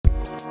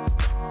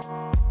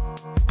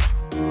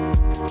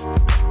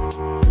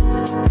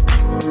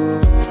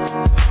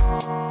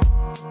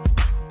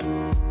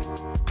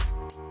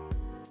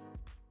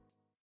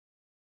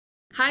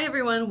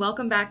everyone,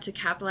 welcome back to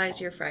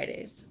Capitalize Your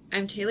Fridays.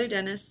 I'm Taylor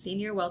Dennis,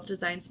 Senior Wealth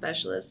Design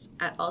Specialist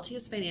at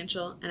Altius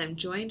Financial, and I'm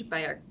joined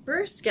by our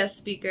first guest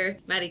speaker,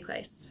 Maddie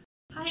Kleist.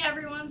 Hi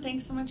everyone,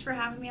 thanks so much for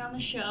having me on the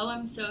show.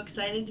 I'm so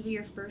excited to be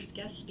your first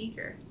guest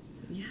speaker.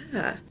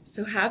 Yeah,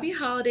 so happy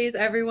holidays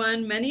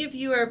everyone. Many of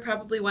you are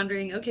probably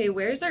wondering, okay,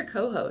 where's our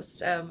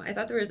co-host? I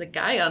thought there was a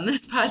guy on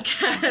this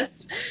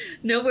podcast.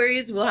 No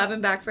worries, we'll have him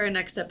back for our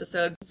next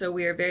episode. So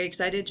we are very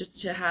excited just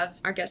to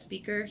have our guest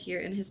speaker here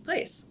in his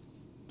place.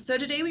 So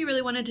today we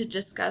really wanted to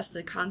discuss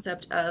the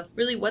concept of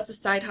really what's a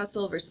side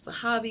hustle versus a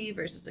hobby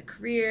versus a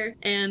career,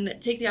 and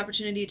take the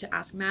opportunity to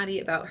ask Maddie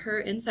about her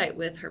insight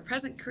with her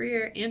present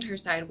career and her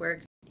side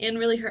work, and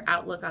really her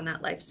outlook on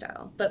that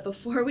lifestyle. But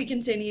before we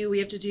continue, we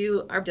have to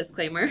do our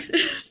disclaimer.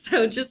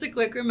 So just a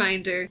quick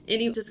reminder,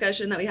 any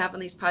discussion that we have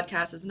on these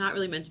podcasts is not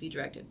really meant to be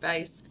direct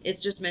advice.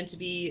 It's just meant to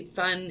be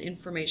fun,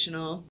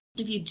 informational.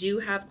 If you do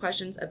have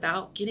questions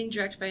about getting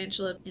direct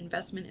financial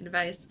investment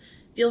advice,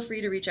 feel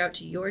free to reach out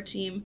to your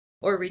team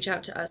or reach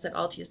out to us at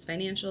Altius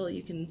Financial.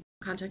 You can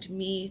contact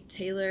me,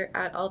 Taylor,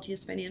 at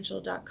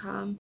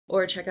altiusfinancial.com,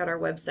 or check out our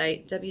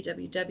website,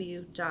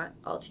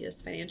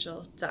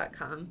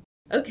 www.altiusfinancial.com.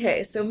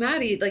 Okay, so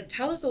Maddie,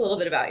 tell us a little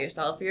bit about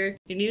yourself. You're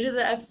new to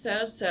the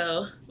episode,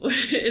 so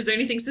is there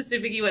anything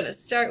specific you want to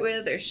start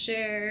with or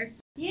share?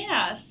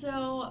 Yeah,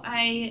 so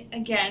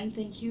again,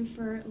 thank you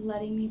for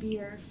letting me be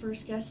your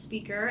first guest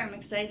speaker. I'm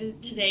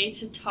excited today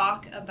to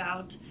talk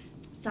about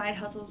side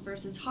hustles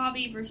versus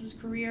hobby versus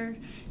career.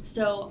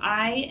 So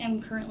I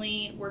am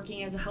currently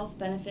working as a health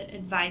benefit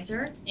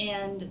advisor,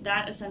 and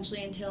that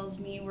essentially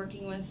entails me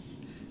working with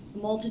a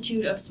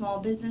multitude of small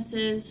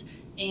businesses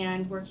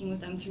and working with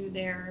them through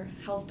their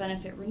health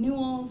benefit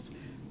renewals,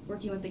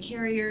 working with the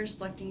carriers,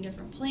 selecting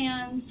different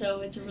plans.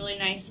 So it's a really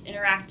nice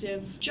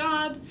interactive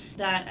job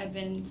that I've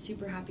been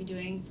super happy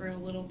doing for a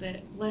little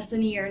bit less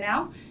than a year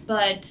now.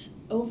 But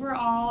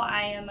overall,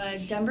 I am a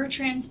Denver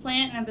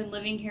transplant, and I've been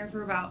living here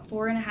for about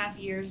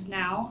 4.5 years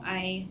now.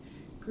 I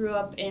grew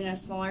up in a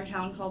smaller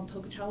town called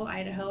Pocatello,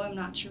 Idaho. I'm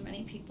not sure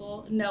many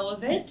people know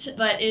of it,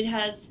 but it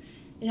had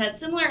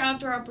similar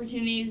outdoor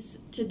opportunities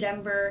to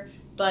Denver,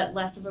 but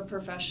less of a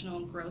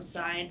professional growth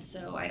side.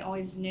 So I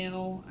always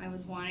knew I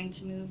was wanting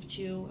to move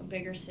to a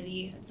bigger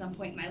city at some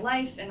point in my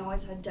life, and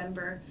always had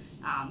Denver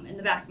in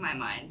the back of my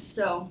mind.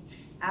 So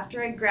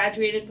after I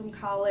graduated from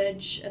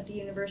college at the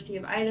University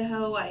of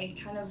Idaho, I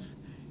kind of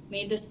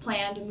made this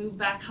plan to move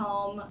back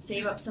home,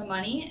 save up some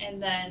money,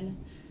 and then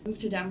move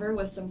to Denver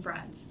with some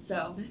friends.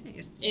 So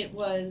nice. It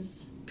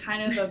was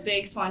kind of a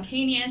big,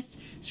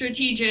 spontaneous,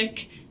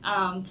 strategic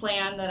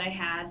plan that I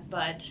had,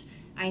 but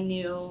I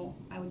knew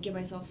I would give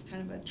myself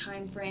kind of a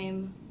time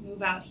frame,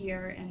 move out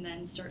here, and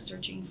then start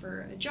searching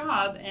for a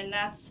job. And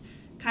that's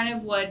kind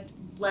of what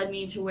led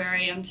me to where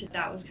I am today.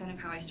 That was kind of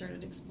how I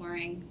started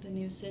exploring the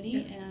new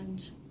city,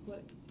 and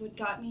what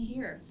got me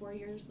here 4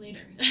 years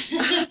later.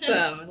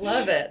 Awesome.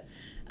 Love it.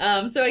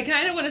 So I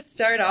kind of want to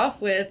start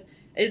off with,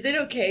 is it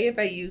okay if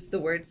I use the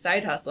word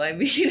side hustle? I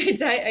mean,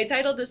 I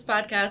titled this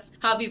podcast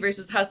Hobby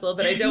versus Hustle,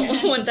 but I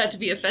don't want that to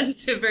be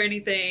offensive or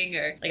anything.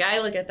 Or I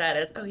look at that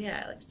as, oh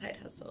yeah, side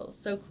hustle,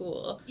 so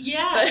cool.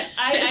 Yeah, but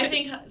I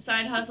think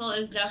side hustle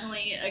is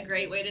definitely a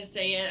great way to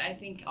say it. I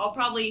think I'll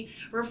probably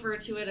refer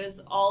to it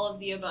as all of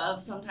the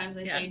above. Sometimes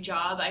I say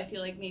job. I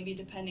feel like maybe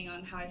depending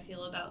on how I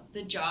feel about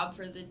the job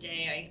for the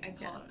day, I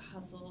call it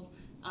hustle.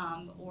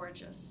 Or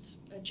just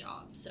a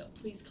job. So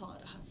please call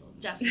it a hustle.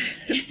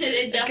 Definitely.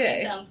 It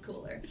definitely sounds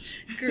cooler.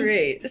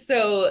 Great.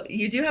 So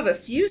you do have a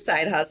few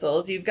side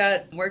hustles. You've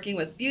got working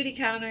with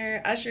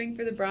Beautycounter, ushering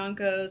for the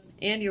Broncos,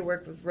 and your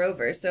work with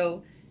Rover.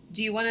 So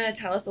do you want to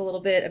tell us a little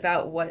bit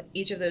about what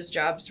each of those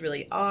jobs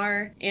really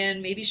are,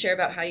 and maybe share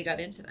about how you got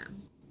into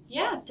them?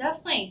 Yeah,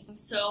 definitely.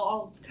 So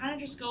I'll kind of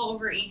just go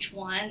over each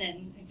one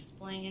and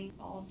explain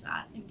all of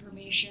that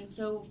information.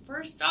 So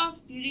first off,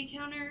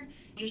 Beautycounter,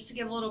 just to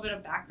give a little bit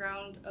of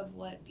background of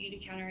what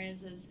Beautycounter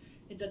is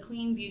it's a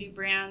clean beauty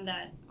brand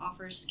that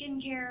offers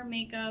skincare,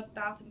 makeup,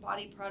 bath and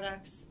body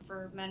products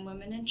for men,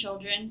 women, and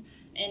children.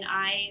 And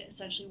I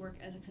essentially work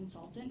as a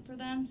consultant for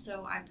them.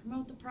 So I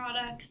promote the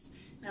products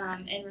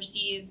and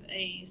receive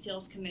a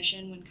sales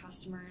commission when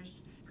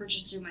customers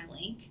purchase through my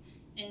link.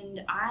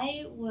 And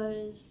I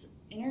was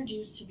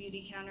introduced to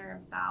Beautycounter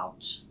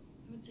about,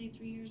 I would say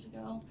 3 years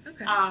ago,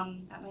 at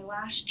my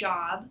last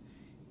job.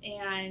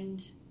 And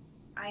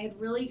I had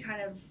really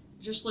kind of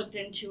just looked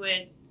into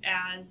it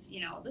as,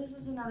 this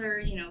is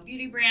another,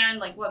 beauty brand,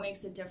 what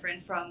makes it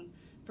different from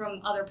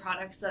other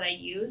products that I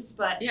used.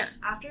 But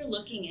after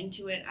looking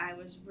into it, I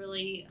was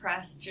really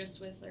impressed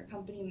just with their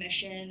company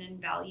mission and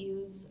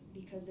values,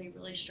 because they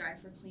really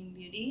strive for clean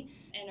beauty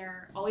and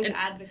are always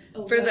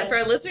advocating. For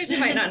our listeners who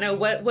might not know,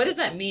 what does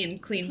that mean,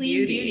 clean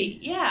beauty?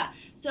 Yeah.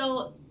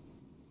 So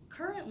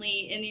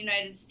currently in the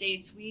United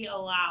States, we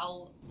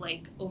allow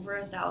over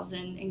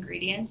 1,000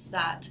 ingredients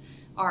that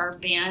are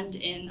banned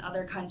in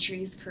other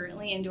countries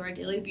currently into our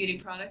daily beauty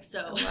products.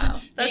 So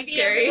that's maybe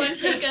scary. Everyone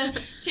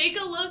take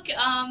a look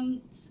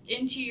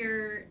into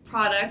your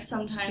products.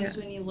 Sometimes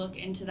when you look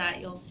into that,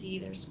 you'll see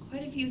there's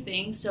quite a few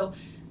things. So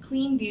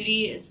clean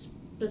beauty is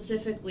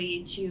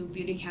specifically to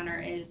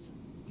Beautycounter is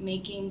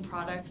making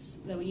products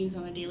that we use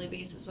on a daily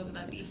basis, whether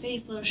that be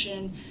face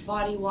lotion,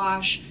 body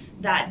wash,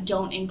 that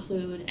don't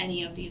include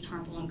any of these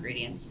harmful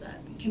ingredients that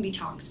can be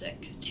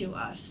toxic to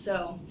us.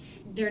 So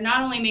they're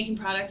not only making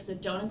products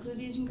that don't include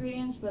these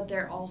ingredients, but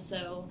they're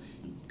also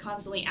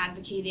constantly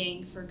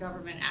advocating for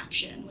government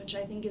action, which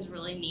I think is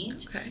really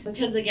neat. Okay.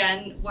 Because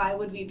again, why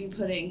would we be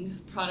putting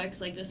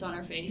products like this on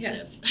our face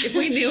if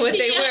we knew what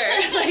they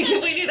were? Like,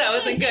 if we knew that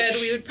wasn't good,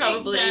 we would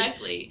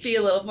probably be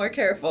a little more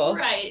careful.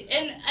 Right.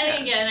 And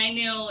again, I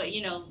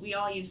know, we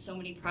all use so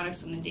many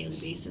products on a daily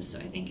basis, so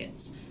I think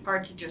it's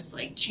hard to just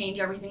like change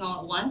everything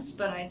all at once,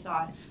 but I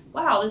thought,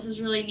 wow, this is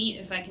really neat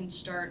if I can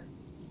start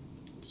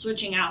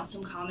switching out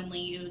some commonly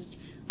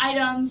used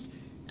items.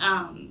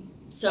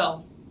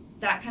 So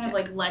that kind of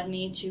like led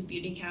me to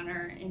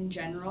Beautycounter in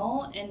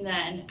general. And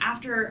then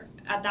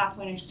at that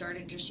point, I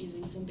started just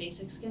using some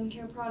basic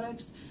skincare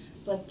products.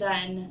 But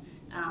then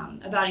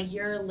about a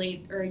year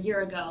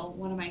ago,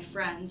 one of my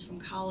friends from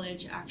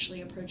college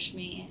actually approached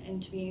me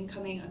into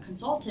becoming a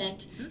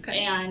consultant.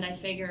 Okay. And I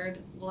figured,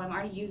 well, I'm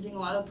already using a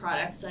lot of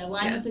products. I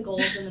align with the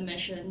goals and the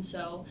mission.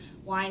 So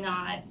why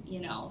not,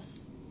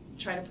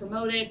 try to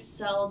promote it,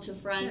 sell to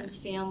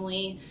friends,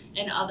 family,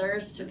 and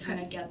others to kind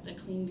of get the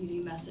clean beauty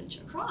message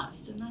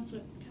across. And that's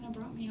what kind of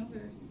brought me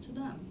over to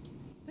them.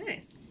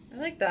 Nice. I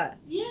like that.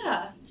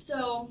 Yeah.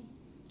 So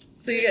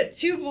you got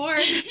two more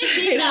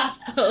side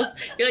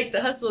hustles. You're like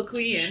the hustle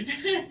queen.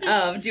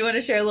 Do you want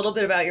to share a little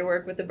bit about your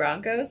work with the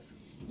Broncos?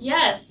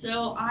 Yes,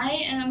 so I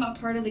am a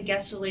part of the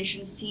guest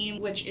relations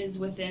team, which is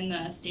within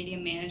the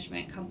stadium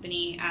management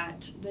company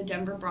at the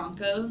Denver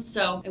Broncos.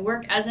 So I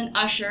work as an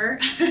usher,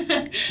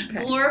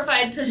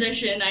 glorified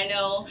position. I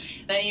know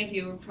many of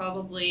you would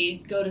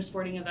probably go to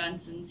sporting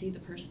events and see the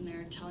person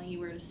there telling you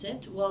where to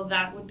sit. Well,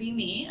 that would be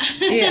me.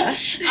 Yeah.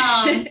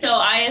 So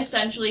I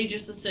essentially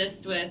just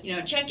assist with,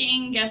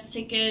 checking guest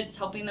tickets,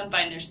 helping them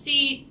find their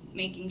seat,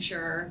 making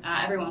sure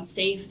everyone's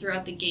safe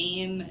throughout the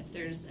game. If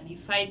there's any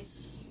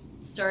fights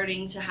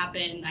starting to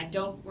happen, I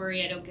don't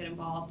get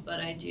involved, but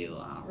I do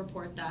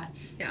report that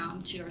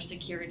to our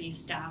security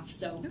staff.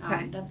 So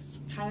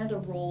that's kind of the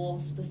role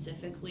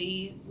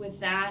specifically with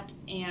that.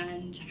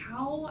 And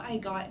how I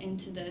got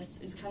into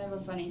this is kind of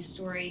a funny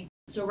story.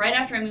 So right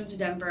after I moved to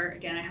Denver,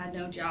 again, I had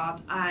no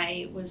job.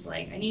 I was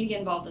like, I need to get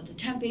involved with the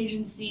temp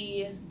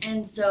agency.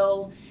 And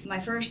so my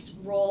first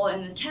role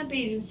in the temp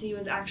agency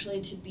was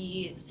actually to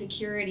be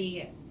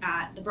security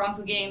at the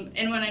Bronco game.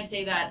 And when I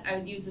say that, I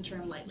would use the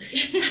term lightly.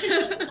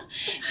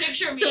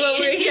 Picture me.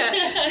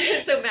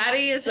 So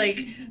Maddie is like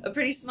a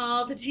pretty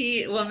small,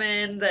 petite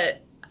woman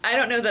that I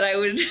don't know that I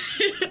would,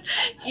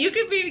 you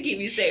could maybe keep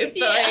me safe,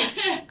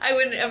 but I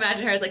wouldn't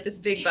imagine her as like this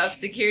big buff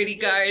security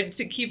guard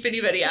to keep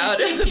anybody out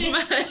of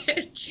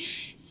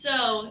much.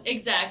 So,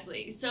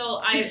 exactly. So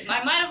I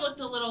might have looked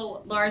a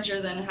little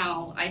larger than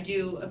how I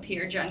do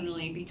appear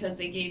generally, because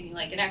they gave me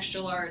like an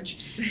extra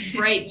large,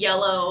 bright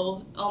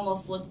yellow,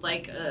 almost looked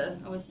like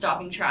I was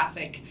stopping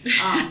traffic,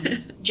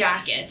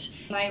 jacket.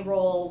 My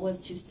role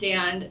was to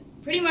stand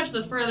pretty much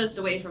the furthest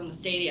away from the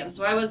stadium,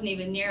 so I wasn't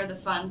even near the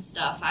fun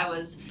stuff. I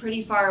was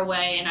pretty far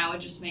away, and I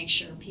would just make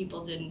sure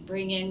people didn't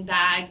bring in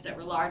bags that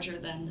were larger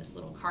than this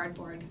little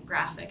cardboard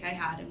graphic I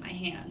had in my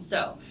hand.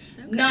 So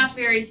not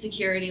very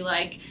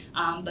security-like,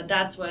 but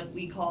that's what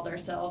we called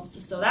ourselves.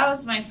 So that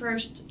was my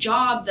first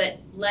job that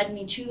led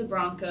me to the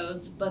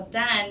Broncos. But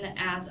then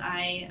as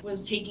I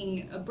was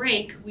taking a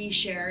break, we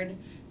shared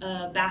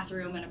a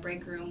bathroom and a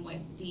break room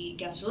with the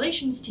guest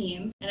relations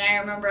team. And I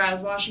remember I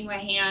was washing my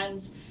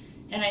hands,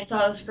 and I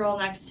saw this girl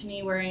next to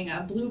me wearing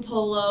a blue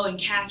polo and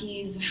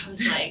khakis, and I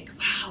was like,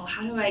 wow,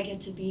 how do I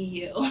get to be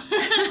you?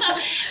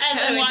 As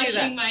I'm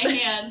washing my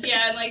hands.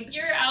 Yeah, I'm like,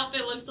 your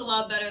outfit looks a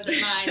lot better than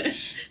mine.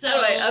 So how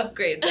do I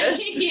upgrade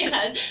this?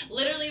 Yeah,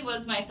 literally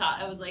was my thought.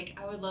 I was like,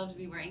 I would love to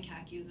be wearing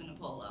khakis and a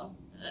polo,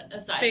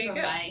 aside from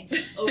my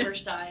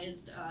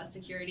oversized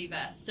security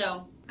vest.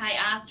 So I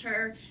asked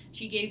her,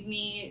 she gave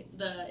me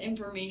the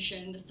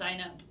information to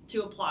sign up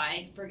to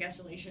apply for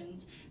guest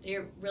relations. They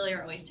really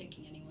are always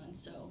taking anyone,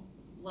 so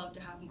love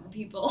to have more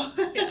people.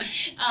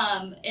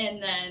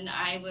 And then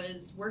I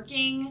was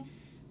working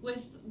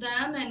with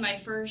them, and my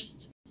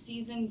first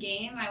season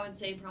game, I would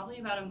say probably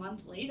about a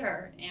month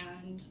later,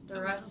 and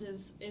the rest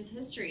is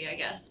history, I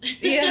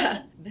guess.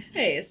 Yeah,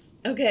 nice.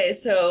 Okay,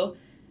 so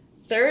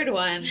third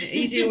one,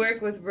 you do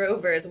work with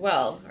Rover as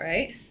well,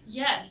 right?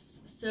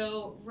 Yes.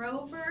 So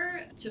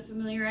Rover, to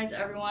familiarize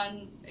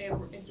everyone,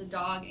 it's a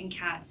dog and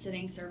cat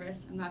sitting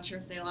service. I'm not sure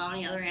if they allow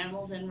any other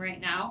animals in right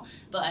now,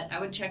 but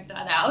I would check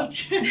that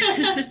out.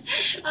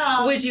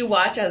 Would you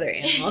watch other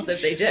animals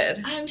if they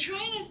did? I'm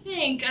trying to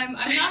think. I'm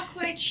not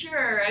quite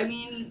sure. I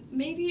mean,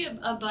 maybe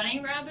a bunny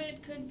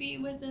rabbit could be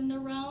within the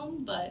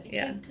realm, but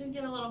it could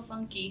get a little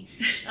funky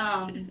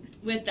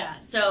with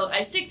that. So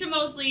I stick to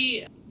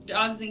mostly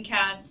dogs and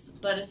cats,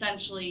 but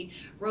essentially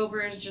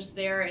Rover is just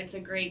there. It's a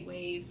great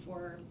way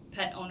for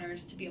pet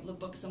owners to be able to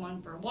book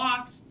someone for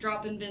walks,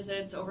 drop-in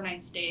visits,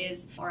 overnight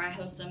stays, or I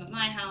host them at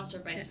my house or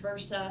vice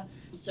versa.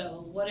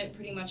 So what it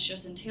pretty much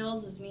just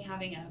entails is me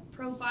having a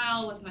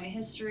profile with my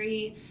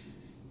history,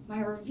 my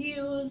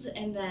reviews,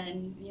 and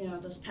then, you know,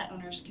 those pet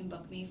owners can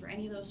book me for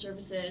any of those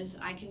services.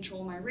 I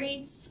control my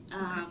rates,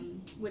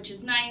 which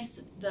is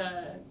nice.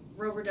 The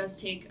Rover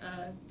does take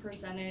a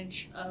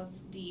percentage of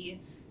the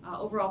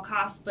overall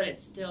cost, but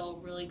it's still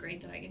really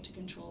great that I get to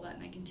control that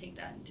and I can take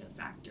that into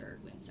factor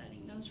when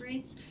setting those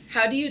rates.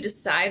 How do you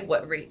decide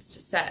what rates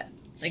to set?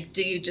 Like,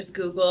 do you just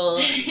Google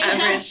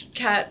average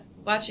cat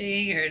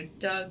watching or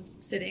dog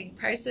sitting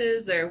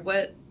prices, or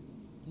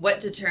what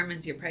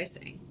determines your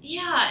pricing?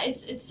 Yeah,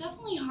 it's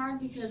definitely hard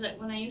because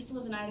when I used to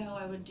live in Idaho,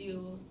 I would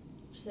do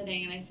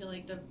sitting, and I feel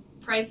like the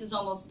prices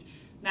almost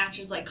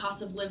matches like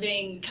cost of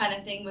living kind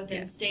of thing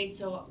within states.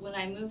 So when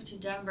I moved to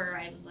Denver,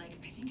 I was like,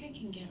 I think I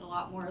can get a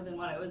lot more than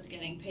what I was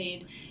getting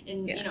paid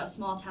in you know,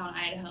 small town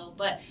Idaho.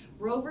 But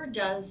Rover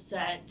does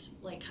set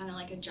like kind of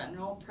like a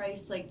general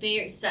price. Like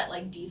they set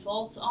like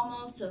defaults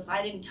almost. So if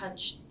I didn't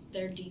touch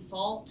their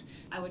default,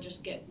 I would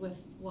just get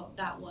with what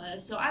that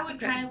was. So I would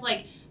kind of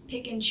like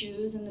pick and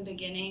choose in the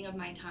beginning of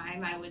my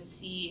time. I would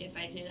see if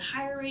I did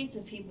higher rates,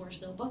 if people were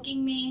still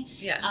booking me.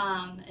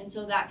 And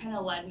so that kind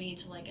of led me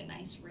to like a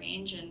nice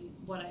range and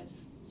what I've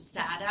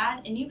sat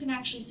at. And you can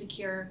actually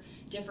secure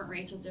different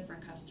rates with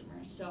different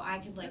customers. So I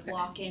could like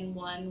lock in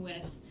one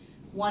with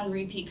one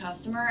repeat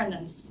customer, and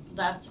then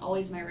that's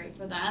always my rate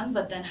for them,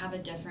 but then have a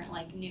different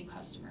like new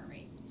customer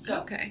rate.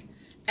 So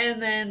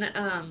And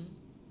then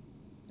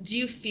do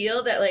you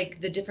feel that like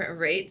the different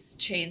rates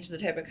change the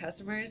type of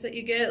customers that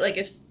you get? Like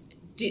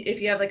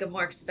if you have like a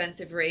more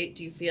expensive rate,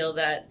 do you feel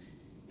that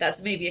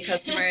that's maybe a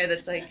customer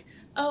that's like,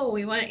 oh,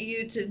 we want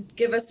you to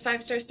give us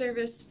 5-star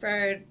service for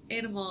our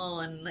animal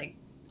and like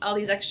all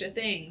these extra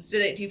things? Do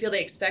you feel they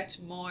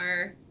expect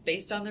more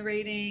based on the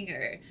rating,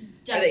 or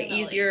are they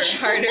easier or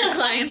harder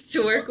clients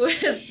to work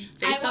with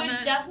based on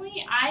that?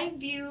 I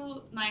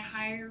view my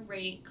higher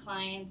rate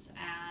clients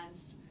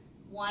as,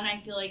 one, I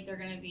feel like I'm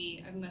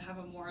going to have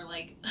a more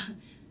like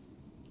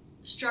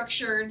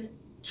structured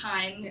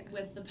time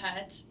with the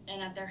pet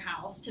and at their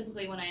house.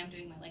 Typically when I am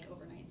doing my like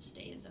overnight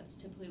stays, that's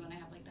typically when I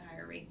have like the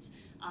higher rates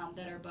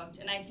that are booked.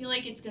 And I feel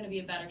like it's going to be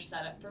a better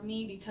setup for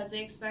me because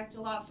they expect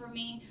a lot from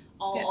me.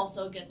 I'll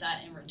also get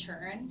that in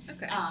return.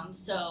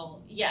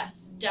 So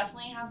yes,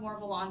 definitely have more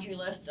of a laundry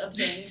list of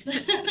things.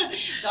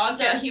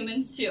 Dogs are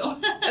humans too.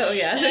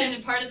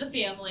 And part of the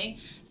family.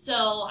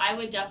 So I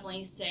would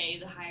definitely say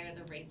the higher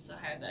the rates, the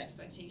higher the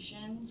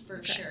expectations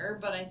for sure.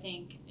 But I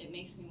think it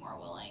makes me more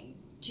willing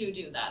to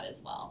do that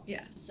as well.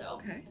 So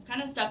I've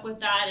kind of stuck with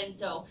that, and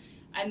so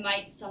I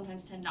might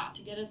sometimes tend not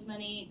to get as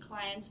many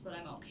clients, but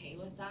I'm okay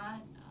with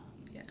that.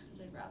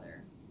 Because I'd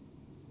rather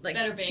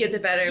get the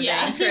better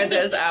bang for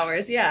those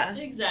hours.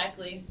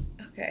 Exactly.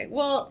 Okay.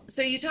 Well,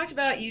 so you talked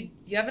about you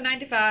have a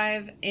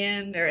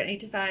 9-to-5 or an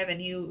 8-to-5,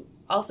 and you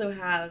also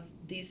have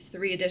these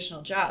 3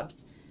 additional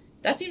jobs.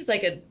 That seems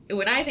like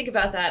when I think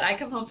about that, I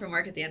come home from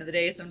work at the end of the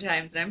day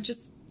sometimes, and I'm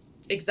just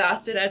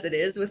exhausted as it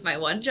is with my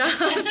one job.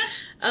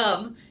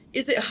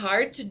 Is it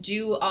hard to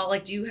do all,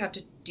 like, do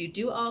you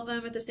do all of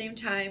them at the same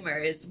time, or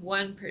is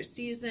one per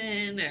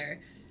season, or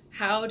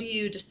how do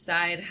you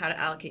decide how to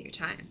allocate your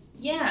time?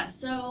 Yeah,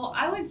 so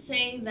I would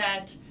say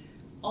that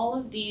all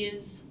of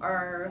these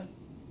are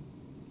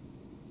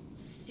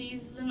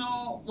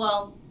seasonal.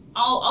 Well,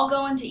 I'll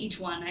go into each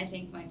one. I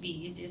think might be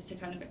easiest to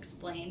kind of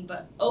explain.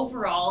 But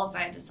overall, if I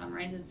had to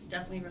summarize, it's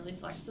definitely really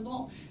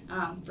flexible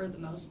for the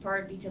most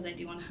part because I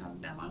do want to have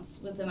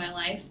balance within my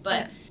life.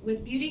 But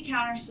with Beauty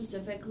Counter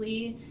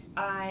specifically,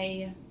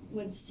 I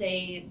would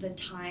say the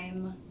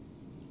time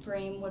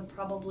frame would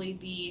probably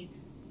be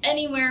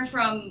anywhere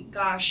from,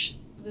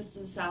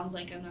 sounds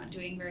like I'm not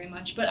doing very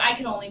much, but I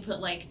could only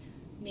put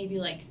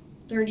maybe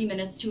 30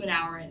 minutes to an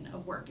hour in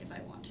of work if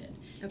I wanted.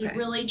 It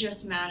really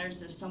just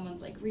matters if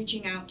someone's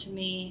reaching out to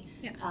me,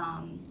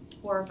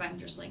 or if I'm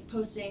just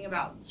posting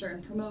about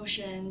certain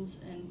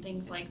promotions and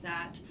things like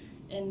that.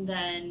 And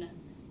then,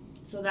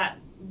 so that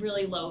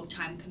really low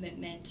time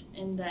commitment.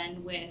 And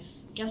then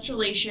with guest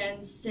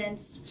relations,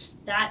 since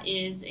that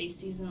is a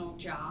seasonal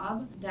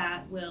job,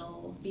 that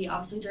will be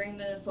obviously during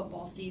the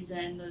football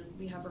season.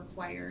 We have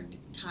required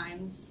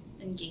times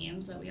and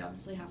games that we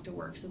obviously have to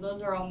work. So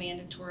those are all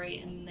mandatory,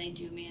 and they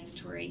do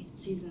mandatory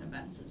season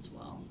events as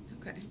well.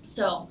 Okay.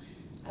 So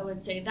I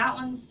would say that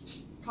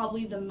one's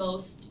probably the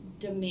most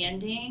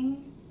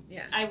demanding.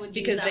 I would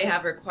because they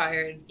have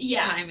required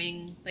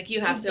timing.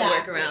 You have to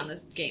work around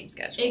this game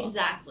schedule.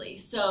 Exactly.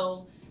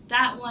 So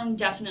that one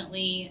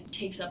definitely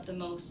takes up the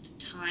most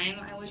time,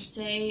 I would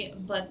say.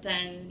 But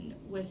then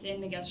within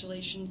the guest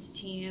relations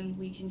team,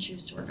 we can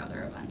choose to work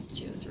other events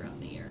too throughout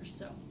the year.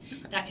 So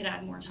that could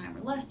add more time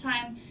or less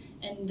time.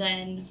 And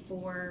then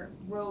for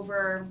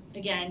Rover,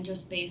 again,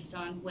 just based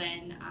on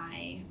when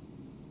I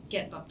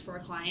get booked for a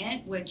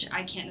client, which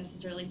I can't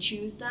necessarily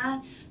choose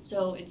that.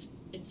 So it's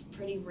it's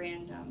pretty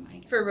random, I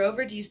guess. For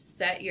Rover, do you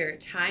set your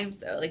times,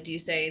 though? Like, do you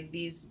say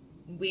these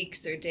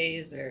weeks or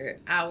days or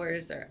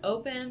hours are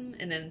open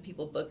and then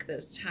people book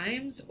those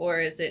times? Or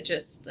is it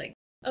just like,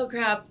 oh,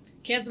 crap,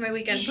 cancel my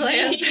weekend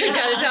plans. I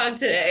got a dog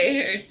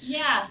today.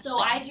 Yeah, so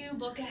I do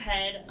book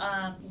ahead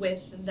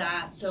with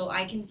that. So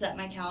I can set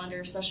my calendar,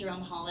 especially around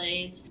the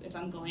holidays. If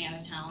I'm going out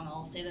of town,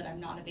 I'll say that I'm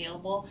not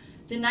available.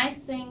 The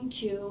nice thing,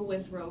 too,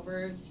 with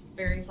Rover's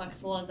very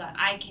flexible is that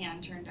I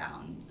can turn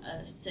down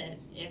a sit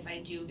if I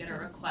do get a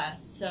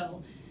request.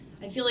 So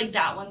I feel like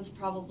that one's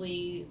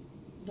probably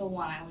the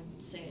one I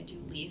would say I do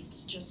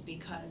least, just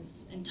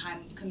because in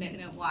time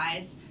commitment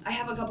wise. I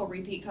have a couple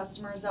repeat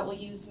customers that will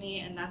use me,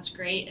 and that's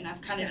great, and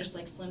I've kind of just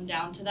like slimmed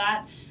down to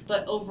that.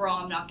 But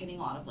overall, I'm not getting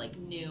a lot of like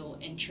new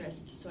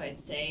interest, so I'd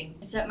say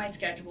I set my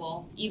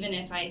schedule. Even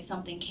if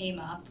something came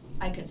up,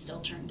 I could still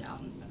turn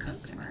down a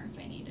customer if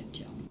I needed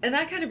to. And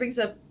that kind of brings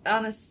up,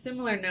 on a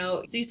similar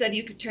note, so you said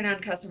you could turn on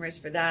customers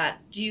for that.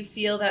 Do you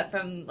feel that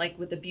from, like,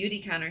 with the beauty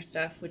counter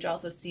stuff, which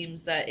also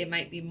seems that it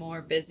might be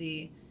more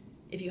busy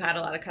if you had a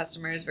lot of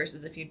customers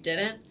versus if you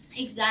didn't?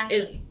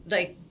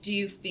 Exactly. Do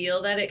you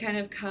feel that it kind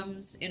of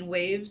comes in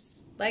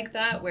waves like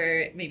that,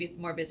 where maybe it's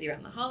more busy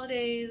around the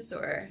holidays,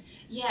 or?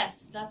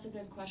 Yes, that's a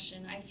good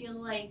question. I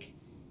feel like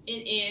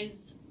it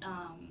is,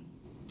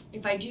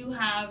 if I do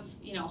have,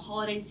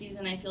 holiday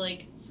season, I feel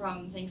like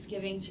from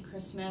Thanksgiving to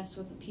Christmas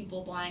with the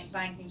people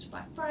buying things for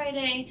Black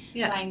Friday,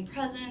 buying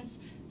presents,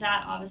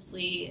 that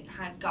obviously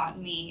has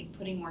gotten me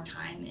putting more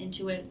time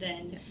into it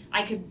than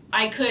I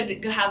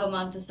could have a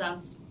month. That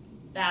sounds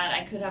bad.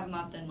 I could have a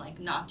month and like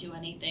not do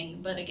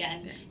anything, but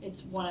again,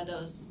 it's one of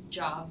those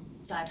job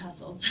side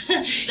hustles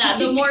that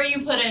the more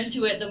you put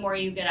into it, the more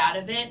you get out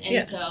of it.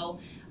 And so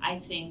I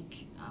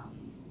think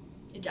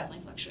it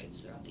definitely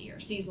fluctuates throughout the year,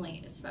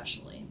 seasonally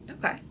especially.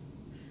 Okay.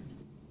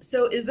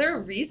 So is there a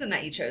reason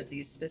that you chose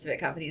these specific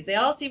companies? They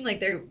all seem like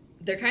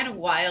they're kind of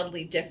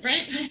wildly different.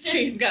 So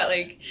you've got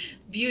like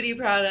beauty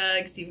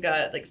products, you've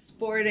got like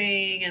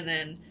sporting, and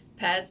then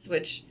pets,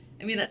 which,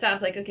 I mean, that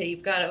sounds like, okay,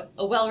 you've got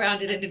a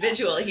well-rounded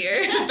individual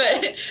here,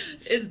 but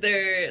is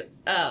there,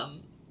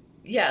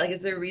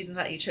 is there a reason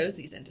that you chose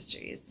these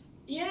industries?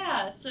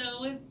 Yeah,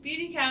 so with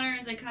beauty counter,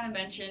 as I kind of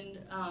mentioned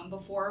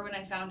before, when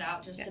I found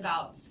out just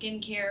about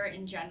skincare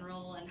in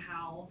general and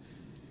how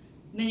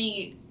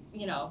many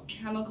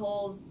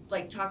chemicals,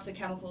 like toxic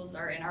chemicals,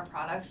 are in our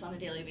products on a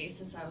daily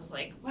basis, I was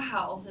like,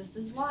 wow, this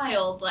is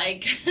wild.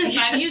 Like, if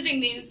I'm using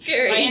these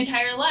my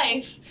entire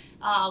life,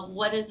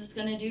 what is this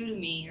going to do to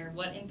me, or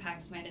what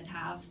impacts might it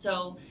have?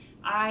 So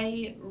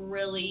I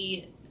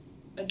really,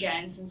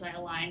 again, since I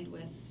aligned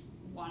with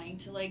wanting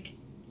to like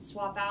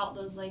swap out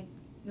those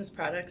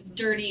products,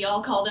 dirty,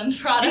 I'll call them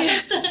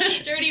products,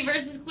 dirty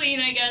versus clean,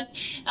 I guess.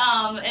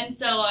 And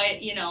so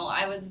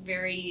I was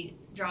very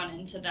drawn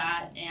into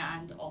that,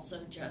 and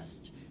also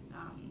just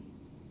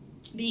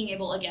being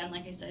able, again,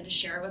 like I said, to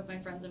share it with my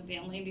friends and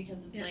family,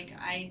 because it's like,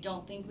 I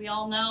don't think we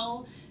all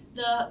know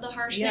the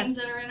harsh things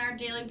that are in our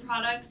daily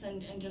products,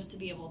 and just to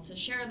be able to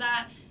share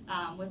that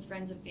with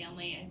friends and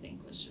family, I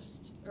think was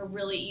just a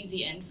really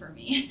easy in for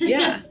me.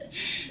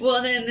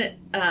 Well, then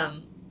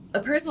a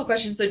personal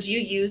question, so do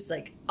you use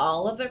like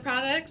all of their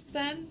products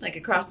then, like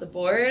across the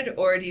board,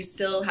 or do you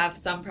still have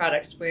some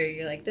products where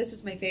you're like, this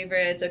is my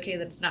favorite, it's okay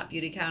that it's not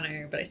beauty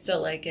counter, but I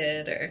still like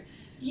it, or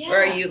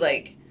are you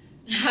like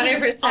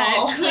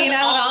 100% clean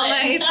out all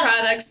my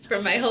products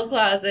from my whole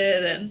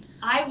closet? And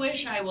I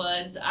wish I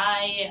was.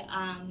 I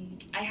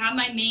have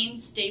my main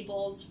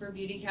staples for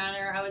beauty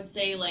counter. I would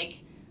say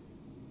like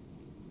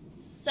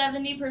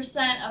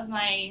 70% of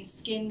my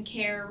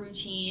skincare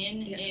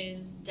routine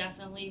is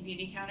definitely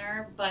beauty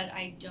counter, but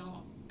I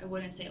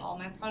wouldn't say all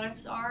my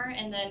products are.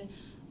 And then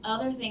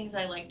other things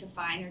I like to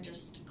find are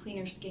just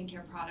cleaner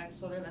skincare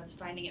products, whether that's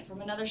finding it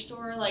from another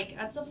store like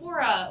at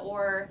Sephora,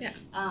 or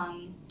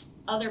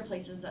other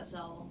places that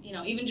sell,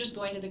 even just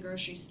going to the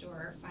grocery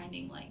store,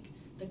 finding like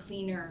the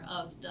cleaner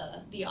of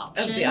the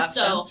options.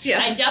 So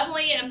I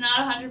definitely am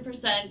not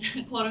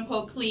 100% quote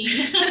unquote clean.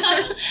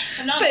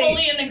 I'm not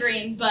fully in the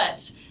green,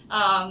 but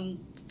trying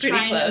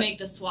to make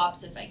the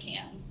swaps if I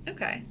can.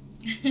 Okay.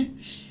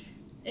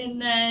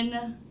 And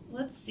then,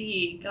 let's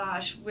see,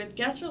 gosh, with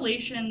guest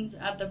relations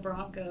at the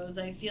Broncos,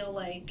 I feel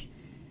like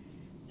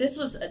this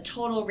was a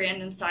total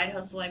random side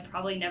hustle I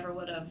probably never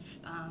would have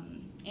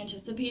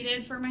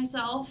anticipated for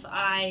myself.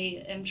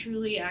 I am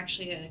truly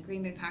actually a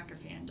Green Bay Packer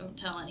fan. Don't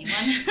tell anyone.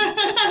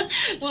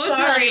 Won't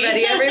tell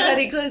anybody.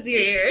 Everybody close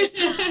your ears.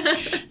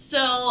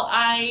 So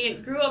I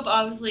grew up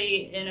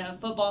obviously in a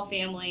football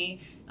family.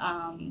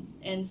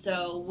 And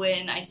so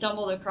when I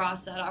stumbled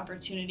across that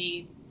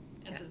opportunity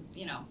at the,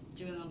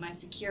 doing my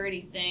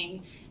security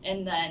thing,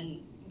 and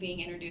then being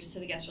introduced to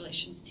the guest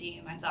relations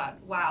team, I thought,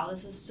 wow,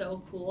 this is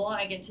so cool.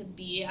 I get to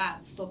be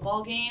at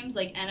football games,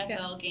 like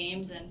NFL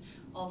games, and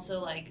also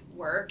like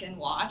work and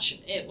watch.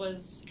 It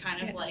was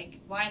kind of like,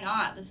 why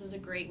not? This is a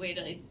great way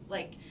to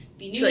like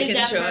be new to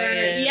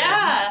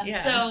Denver.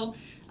 So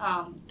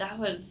that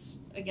was,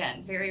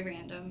 again, very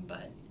random,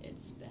 but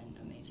it's been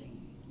amazing.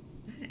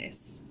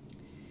 Nice.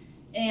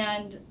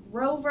 And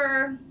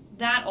Rover,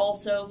 that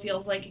also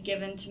feels like a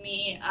given to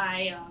me.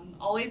 I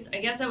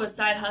guess I was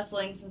side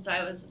hustling since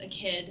I was a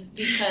kid,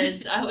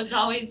 because I was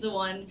always the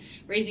one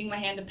raising my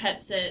hand to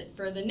pet sit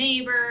for the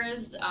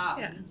neighbors,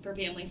 for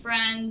family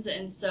friends.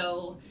 And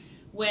so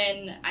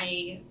when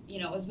I,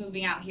 was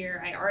moving out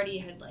here, I already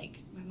had my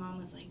mom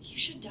was like, you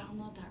should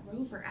download that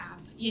Rover app,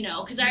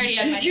 because I already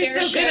had my You're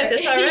fair so share. good at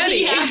this already.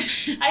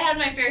 Yeah, I had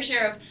my fair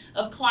share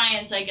of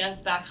clients, I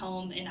guess, back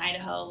home in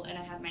Idaho, and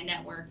I had my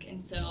network.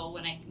 And so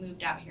when I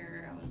moved out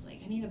here, I was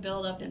like, I need to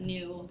build up a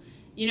new,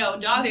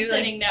 dog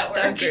sitting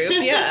network. Dog group,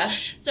 yeah.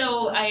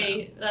 So that's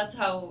awesome. that's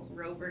how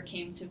Rover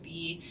came to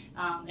be.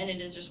 And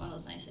it is just one of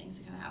those nice things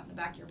to kind of have in the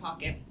back of your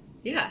pocket.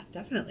 Yeah,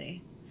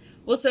 definitely.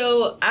 Well,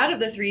 so out of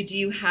the three, do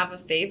you have a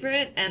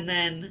favorite? And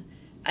then,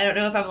 I don't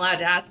know if I'm allowed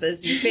to ask, but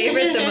is your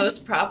favorite the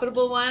most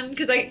profitable one?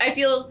 Because I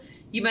feel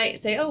you might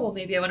say, oh, well,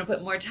 maybe I want to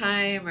put more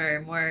time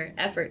or more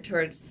effort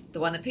towards the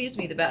one that pays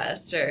me the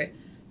best, or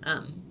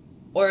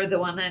the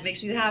one that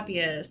makes me the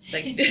happiest.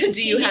 Like,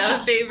 do you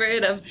have a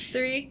favorite of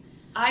three?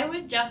 I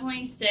would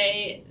definitely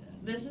say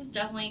this is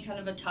definitely kind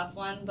of a tough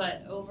one,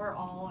 but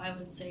overall, I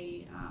would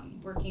say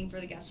working for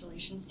the guest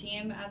relations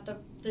team at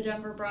the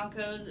Denver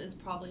Broncos is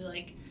probably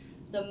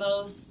the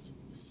most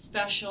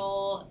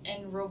special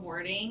and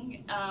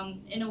rewarding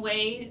in a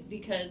way,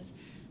 because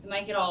it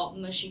might get all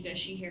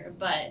mushy-gushy here,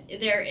 but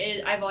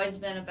I've always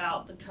been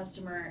about the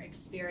customer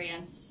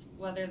experience,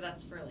 whether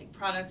that's for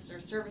products or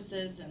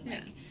services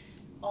and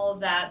all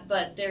of that,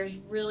 but there's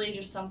really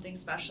just something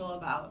special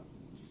about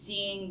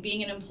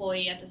being an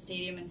employee at the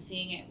stadium and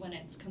seeing it when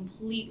it's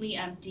completely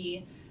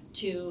empty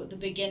to the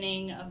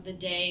beginning of the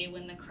day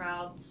when the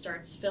crowd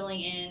starts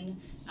filling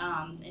in,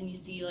 and you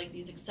see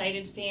these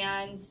excited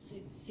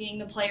fans seeing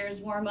the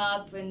players warm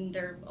up, and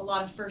they're a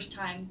lot of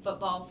first-time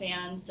football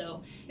fans,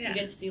 so you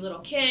get to see little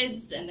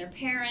kids and their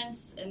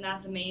parents, and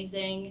that's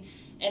amazing.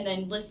 And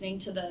then listening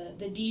to the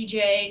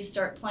DJ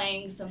start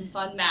playing some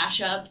fun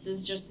mashups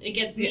it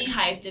gets me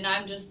hyped, and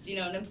I'm just,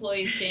 an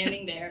employee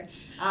standing there.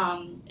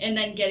 And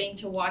then getting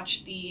to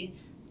watch the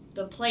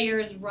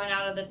players run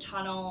out of the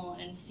tunnel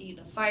and see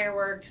the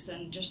fireworks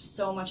and just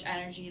so much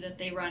energy that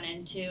they run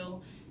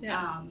into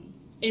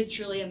is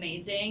truly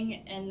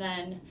amazing. And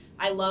then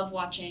I love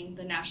watching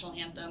the national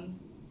anthem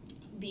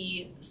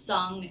be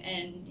sung,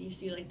 and you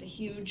see the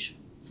huge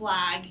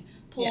flag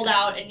pulled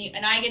out,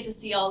 and I get to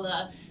see all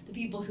the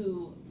people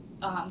who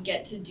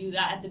get to do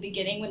that at the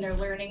beginning when they're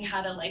learning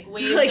how to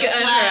wave the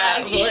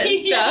flag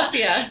and stuff.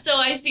 Yeah. So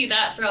I see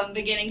that from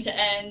beginning to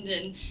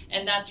end,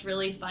 and that's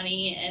really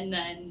funny. And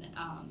then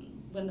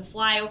when the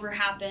flyover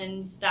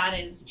happens, that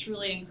is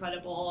truly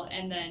incredible.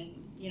 And then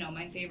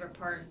my favorite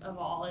part of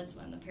all is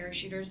when the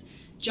parachuters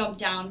jump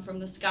down from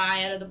the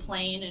sky out of the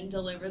plane and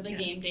deliver the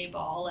game day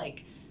ball.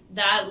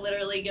 That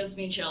literally gives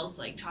me chills,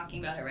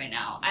 talking about it right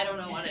now. I don't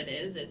know what it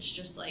is. It's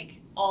just,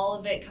 all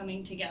of it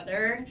coming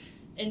together.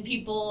 And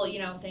people,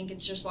 think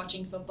it's just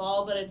watching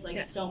football, but it's,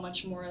 so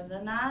much more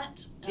than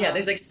that. Yeah,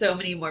 there's, so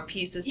many more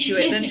pieces to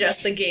it than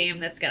just the game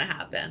that's going to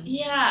happen.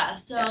 Yeah,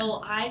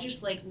 so I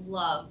just,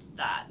 love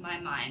that. My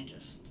mind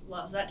just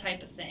loves that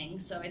type of thing.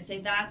 So I'd say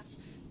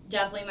that's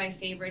definitely my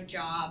favorite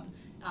job.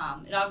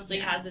 It obviously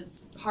has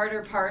its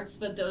harder parts,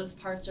 but those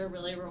parts are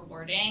really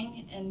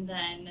rewarding. And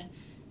then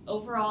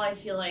overall, I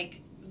feel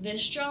like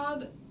this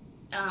job,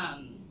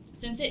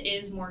 since it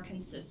is more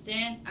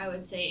consistent, I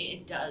would say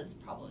it does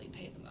probably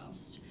pay the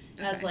most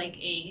as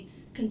a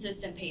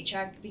consistent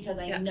paycheck, because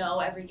I know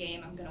every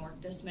game I'm going to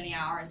work this many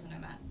hours and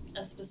I'm at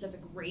a specific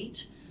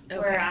rate.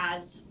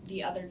 Whereas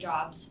the other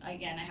jobs,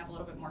 again, I have a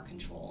little bit more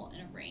control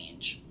and a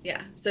range.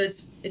 Yeah, so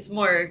it's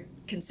more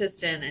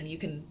consistent and you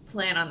can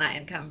plan on that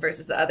income,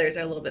 versus the others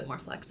are a little bit more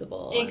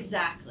flexible.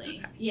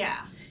 Exactly.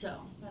 Yeah,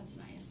 so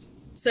that's nice.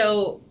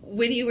 So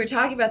when you were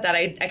talking about that,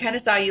 I kind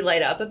of saw you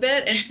light up a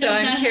bit, and so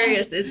I'm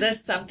curious, is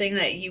this something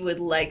that you would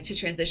like to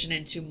transition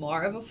into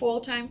more of a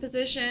full-time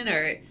position,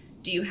 or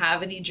do you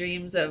have any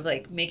dreams of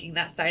making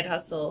that side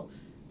hustle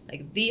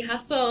the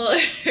hustle?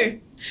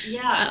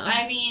 Yeah,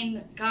 I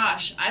mean,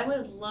 gosh, I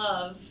would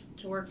love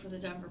to work for the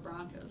Denver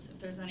Broncos if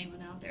there's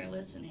anyone out there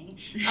listening.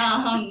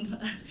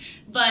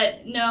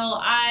 But no,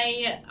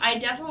 I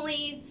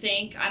definitely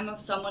think I'm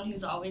someone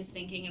who's always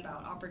thinking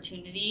about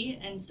opportunity,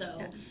 and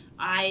so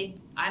I'm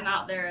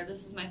out there.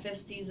 This is my 5th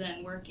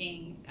season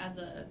working as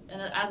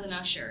an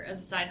usher, as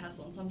a side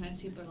hustle, and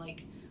sometimes people are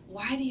like,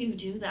 why do you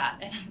do that?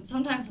 And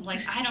sometimes I'm like,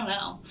 I don't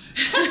know.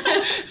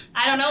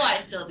 I don't know why I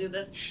still do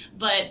this.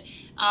 But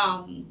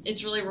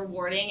it's really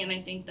rewarding, and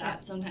I think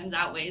that sometimes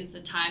outweighs the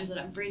times that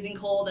I'm freezing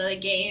cold at a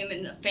game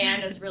and the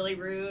fan is really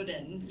rude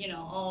and,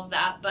 all of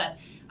that. But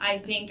I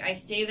think I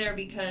stay there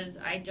because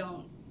I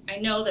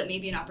know that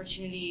maybe an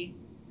opportunity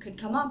could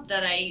come up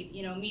that I,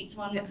 meet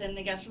someone within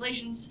the guest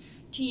relations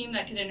team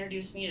that could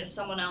introduce me to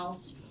someone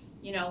else,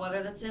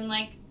 whether that's in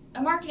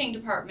a marketing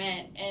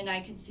department, and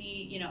I could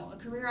see, a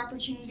career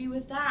opportunity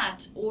with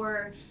that.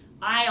 Or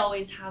I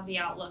always have the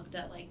outlook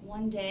that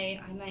one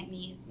day I might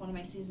meet one of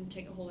my season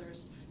ticket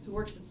holders who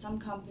works at some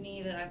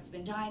company that I've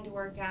been dying to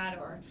work at,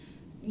 or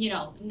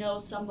know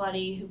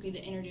somebody who could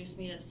introduce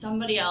me to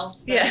somebody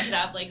else that I could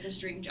have, like, this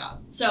dream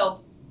job.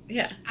 So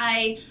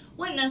I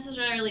wouldn't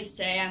necessarily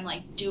say I'm,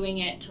 like, doing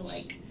it to,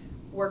 like,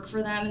 work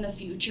for them in the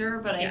future,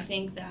 but I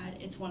think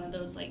that it's one of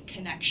those, like,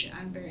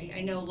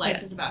 I know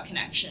life is about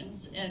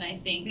connections, and I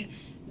think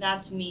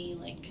that's me,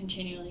 like,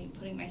 continually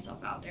putting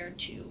myself out there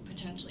to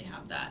potentially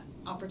have that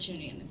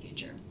opportunity in the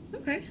future.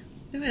 Okay.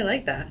 No, I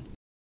like that.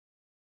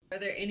 Are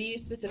there any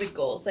specific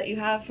goals that you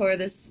have for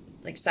this,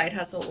 like, side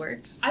hustle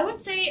work? I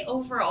would say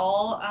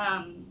overall,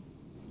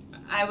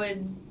 I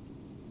would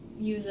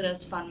use it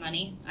as fun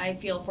money. I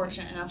feel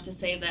fortunate enough to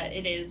say that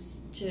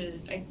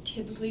I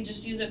typically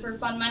just use it for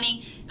fun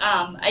money.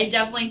 I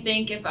definitely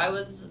think if I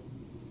was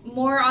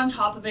more on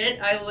top of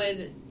it, I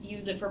would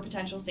use it for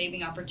potential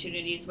saving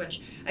opportunities,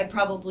 which I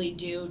probably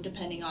do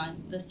depending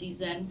on the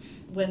season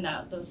when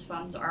those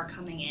funds are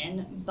coming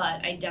in.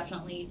 But I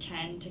definitely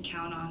tend to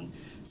count on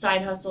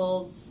side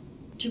hustles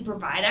to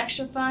provide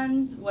extra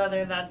funds,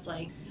 whether that's,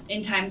 like,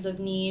 in times of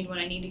need when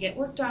I need to get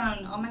work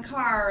done on my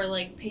car, or,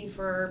 like, pay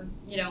for,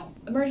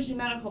 emergency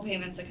medical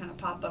payments that kind of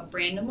pop up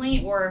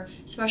randomly, or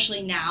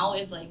especially now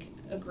is, like,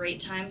 a great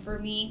time for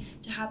me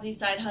to have these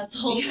side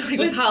hustles. Like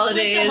with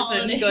holidays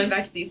and going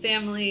back to see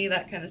family,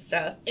 that kind of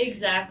stuff.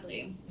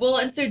 Exactly. Well,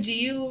 and so do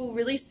you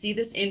really see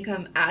this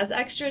income as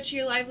extra to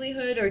your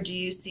livelihood, or do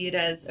you see it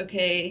as,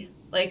 okay,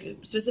 like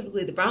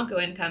specifically the Bronco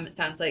income, it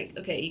sounds like,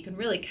 okay, you can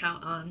really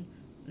count on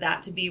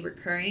that to be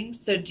recurring.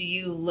 So do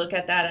you look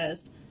at that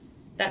as,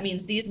 that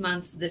means these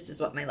months, this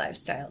is what my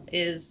lifestyle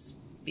is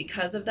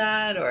because of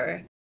that,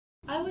 or?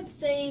 I would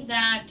say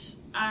that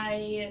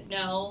I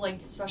know,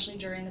 like, especially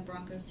during the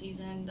Bronco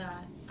season,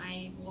 that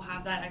I will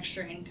have that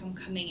extra income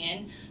coming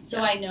in.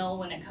 So I know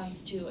when it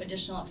comes to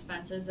additional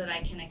expenses that I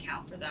can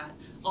account for that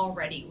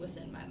already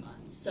within my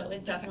months. So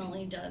it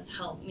definitely does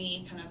help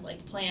me kind of,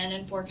 like, plan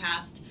and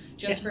forecast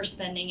just for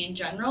spending in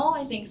general.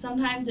 I think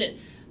sometimes it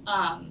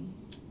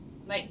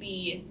might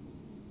be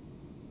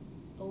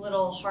a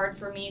little hard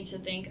for me to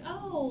think,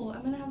 oh,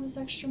 I'm going to have this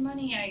extra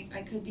money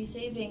I could be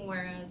saving,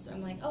 whereas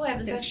I'm like, oh, I have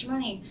this extra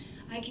money.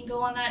 I can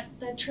go on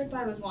that trip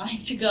I was wanting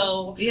to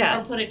go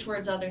or put it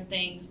towards other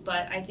things.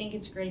 But I think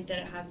it's great that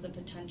it has the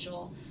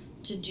potential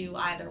to do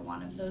either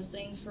one of those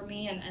things for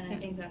me. And I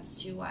think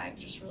that's, too, why I've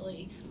just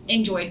really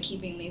enjoyed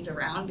keeping these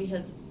around,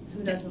 because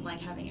who doesn't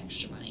like having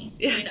extra money?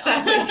 Yeah,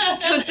 exactly.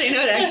 Don't say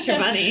no to extra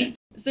money.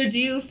 So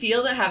do you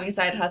feel that having a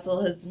side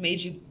hustle has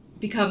made you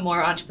become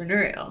more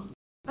entrepreneurial?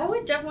 I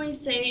would definitely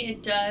say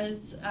it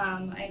does.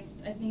 I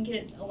think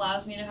it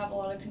allows me to have a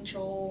lot of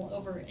control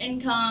over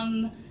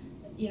income,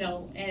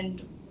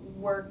 and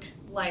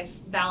work-life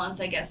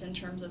balance, I guess, in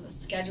terms of a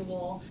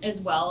schedule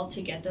as well,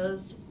 to get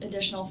those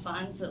additional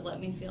funds that let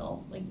me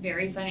feel, like,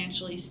 very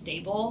financially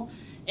stable.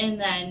 And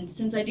then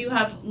since I do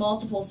have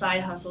multiple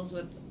side hustles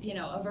with,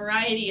 a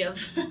variety of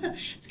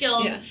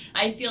skills,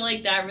 I feel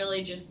like that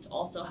really just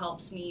also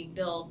helps me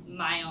build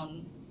my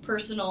own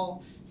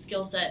personal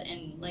skill set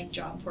and, like,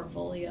 job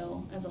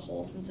portfolio as a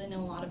whole, since I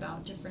know a lot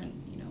about different,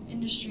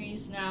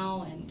 industries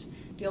now and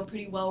feel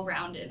pretty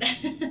well-rounded.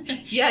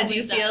 Do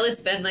you feel it's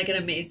been, like, an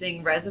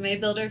amazing resume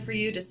builder for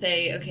you to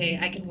say, okay,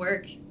 I can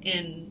work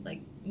in,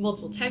 like,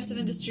 multiple types of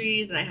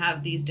industries and I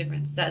have these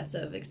different sets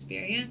of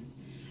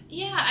experience?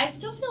 Yeah, I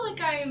still feel like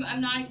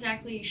I'm not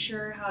exactly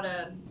sure how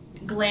to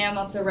glam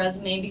up the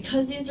resume,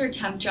 because these are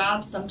temp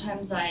jobs.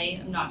 Sometimes I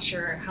am not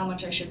sure how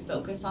much I should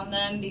focus on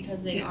them,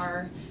 because they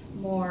are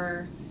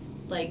more,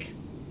 like,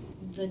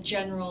 the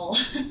general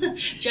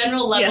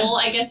level,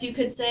 I guess you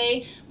could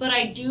say. But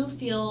I do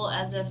feel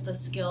as if the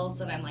skills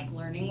that I'm, like,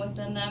 learning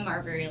within them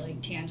are very,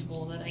 like,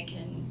 tangible, that I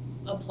can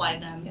apply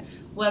them,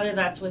 whether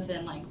that's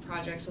within, like,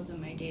 projects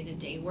within my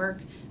day-to-day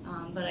work,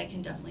 but I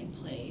can definitely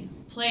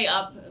play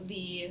up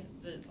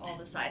all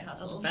the side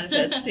hustles. All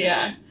the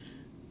benefits,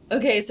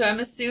 Okay, so I'm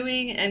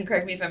assuming, and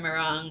correct me if I'm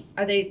wrong,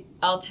 are they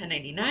all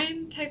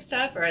 1099 type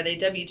stuff, or are they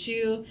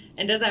W-2?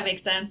 And does that make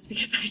sense?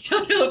 Because I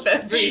don't know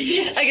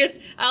if I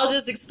guess I'll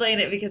just explain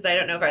it, because I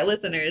don't know if our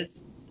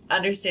listeners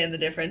understand the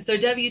difference. So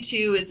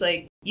W-2 is,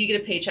 like, you get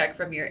a paycheck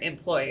from your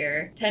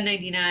employer.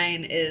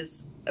 1099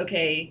 is,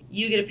 okay,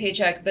 you get a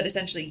paycheck, but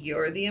essentially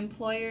you're the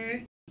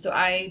employer. So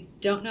I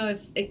don't know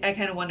I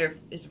kind of wonder if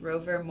is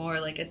Rover more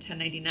like a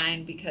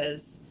 1099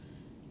 because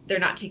they're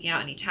not taking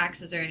out any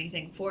taxes or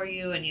anything for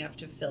you and you have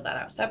to fill that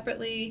out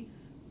separately,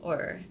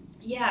 or?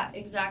 Yeah,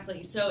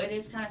 exactly. So it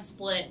is kind of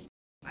split.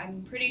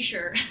 I'm pretty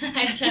sure I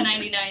have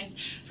 1099s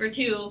for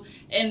two,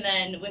 and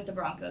then with the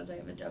Broncos, I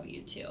have a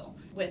W-2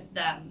 with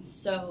them.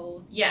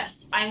 So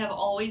yes, I have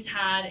always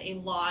had a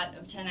lot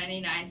of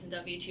 1099s and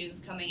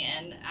W-2s coming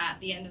in at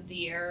the end of the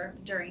year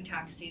during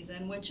tax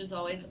season, which is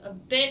always a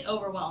bit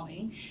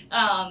overwhelming.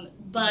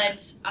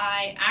 But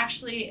I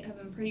actually have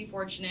been pretty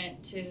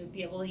fortunate to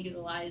be able to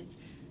utilize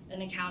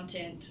an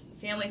accountant,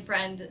 family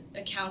friend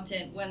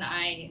accountant, when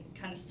I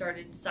kind of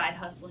started side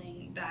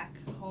hustling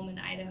back home in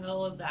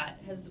Idaho,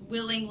 that has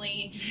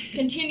willingly,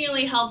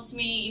 continually helped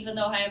me, even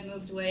though I have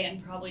moved away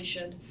and probably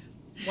should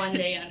one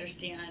day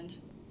understand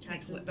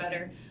taxes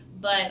better.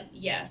 But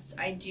yes,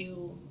 I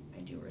do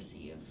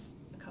receive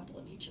a couple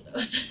of each of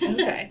those.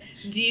 Okay.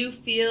 Do you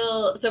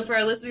feel, so for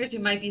our listeners who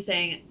might be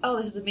saying, oh,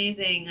 this is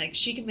amazing, like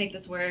she can make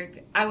this work,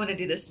 I want to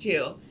do this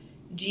too.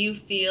 Do you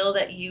feel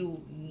that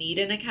you need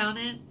an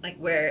accountant? Like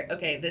where,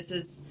 okay,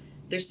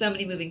 there's so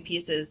many moving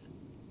pieces,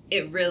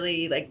 it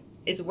really, like,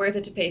 it's worth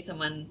it to pay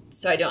someone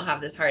so I don't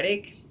have this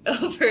heartache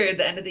over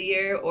the end of the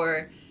year?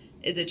 Or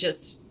is it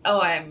just,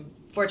 oh, I'm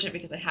fortunate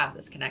because I have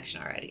this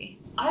connection already?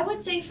 I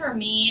would say for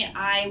me,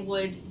 I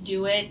would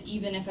do it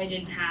even if I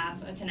didn't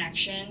have a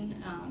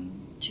connection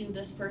to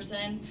this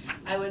person.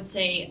 I would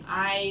say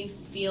I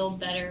feel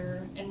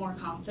better and more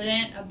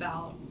confident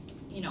about,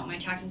 my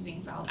taxes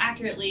being filed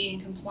accurately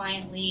and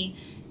compliantly.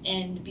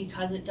 And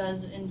because it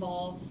does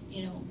involve,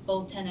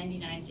 both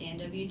 1099s and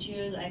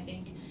W-2s, I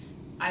think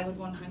I would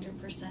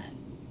 100%,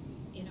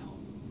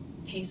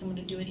 pay someone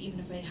to do it even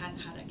if I hadn't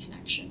had a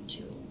connection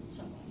to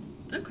someone.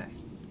 Okay.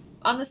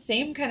 On the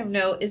same kind of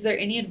note, is there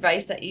any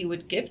advice that you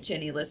would give to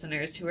any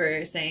listeners who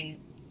are saying,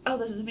 oh,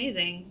 this is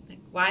amazing, like,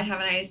 why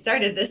haven't I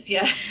started this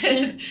yet?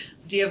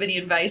 Do you have any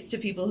advice to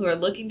people who are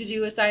looking to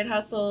do a side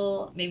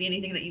hustle? Maybe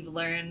anything that you've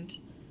learned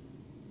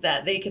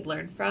that they could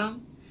learn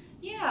from?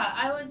 Yeah,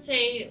 I would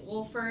say,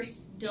 well,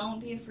 first, don't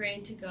be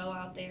afraid to go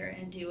out there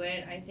and do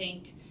it. I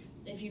think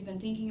if you've been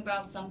thinking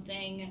about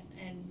something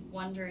and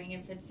wondering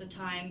if it's the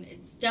time,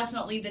 it's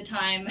definitely the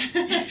time.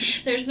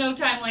 There's no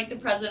time like the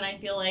present, I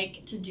feel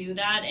like, to do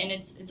that. And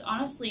it's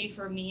honestly,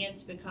 for me,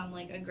 it's become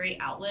like a great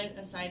outlet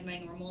aside my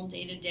normal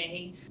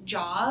day-to-day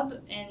job.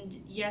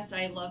 And yes,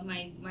 I love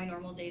my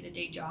normal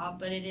day-to-day job,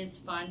 but it is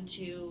fun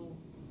to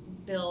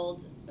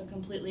build a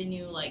completely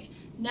new like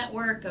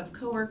network of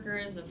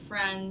coworkers, of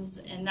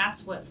friends. And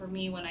that's what, for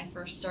me, when I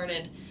first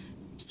started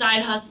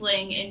side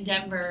hustling in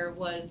Denver,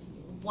 was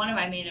one of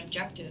my main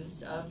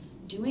objectives of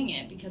doing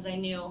it, because I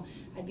knew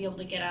I'd be able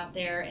to get out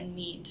there and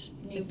meet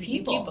new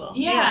people.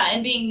 Yeah,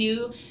 and being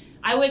new.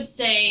 I would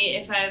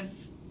say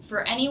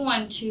for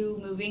anyone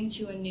moving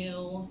to a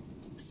new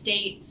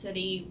state,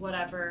 city,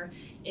 whatever,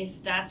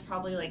 if that's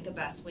probably like the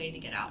best way to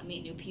get out and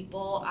meet new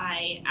people.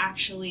 I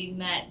actually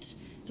met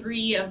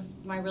 3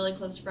 of my really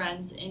close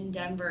friends in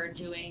Denver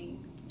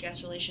doing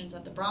guest relations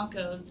at the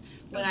Broncos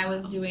when I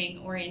was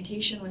doing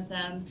orientation with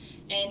them,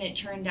 and it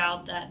turned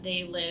out that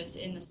they lived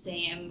in the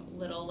same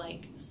little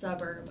like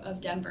suburb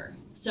of Denver.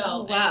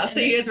 So so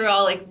you guys were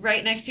all like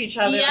right next to each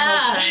other the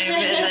whole time,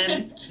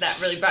 and then that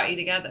really brought you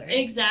together.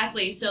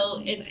 Exactly.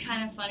 So it's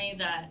kind of funny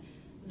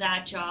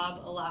that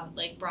job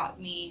brought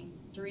me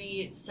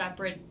 3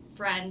 separate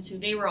friends who,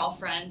 they were all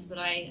friends, but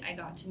I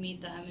got to meet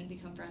them and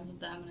become friends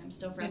with them, and I'm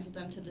still friends with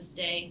them to this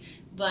day.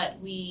 But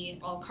we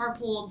all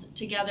carpooled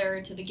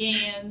together to the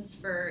games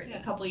for a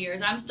couple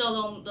years. I'm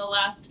still the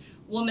last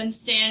woman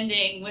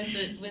standing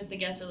with the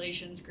guest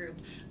relations group,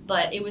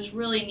 but it was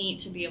really neat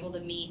to be able to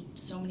meet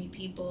so many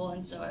people.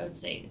 And so I would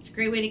say it's a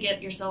great way to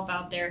get yourself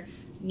out there,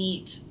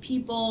 meet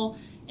people.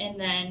 And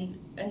then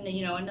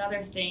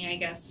another thing, I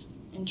guess,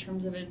 in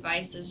terms of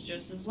advice, is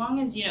just as long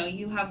as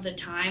you have the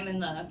time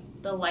and the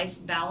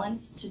life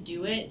balance to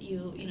do it,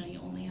 you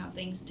only have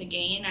things to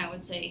gain. I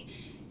would say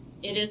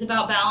it is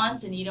about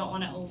balance, and you don't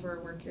want to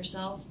overwork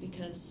yourself,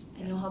 because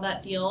I know how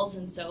that feels.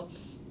 And so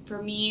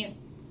for me,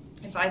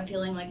 if I'm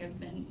feeling like I've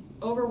been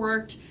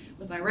overworked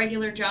with my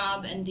regular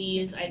job and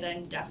these, I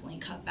then definitely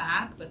cut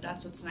back. But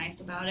that's what's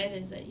nice about it,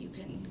 is that you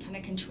can kind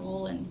of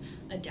control and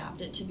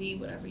adapt it to be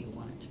whatever you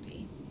want it to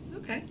be.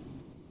 Okay.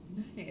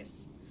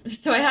 Nice.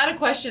 So I had a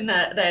question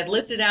that I had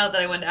listed out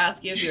that I wanted to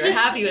ask you if you were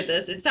happy with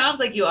this. It sounds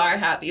like you are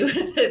happy with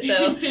it,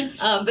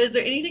 though. But is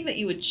there anything that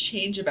you would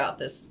change about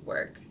this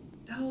work?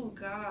 Oh,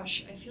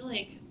 gosh. I feel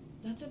like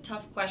that's a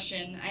tough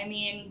question. I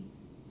mean,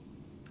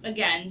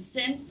 again,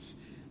 since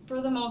for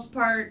the most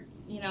part,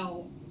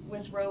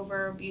 with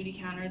Rover,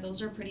 Beautycounter,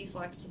 those are pretty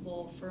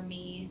flexible for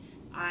me.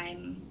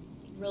 I'm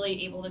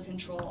really able to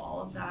control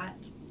all of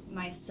that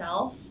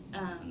myself.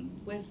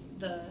 With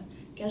the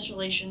guest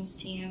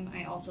relations team,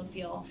 I also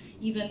feel,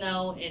 even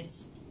though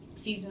it's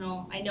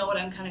seasonal, I know what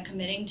I'm kind of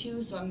committing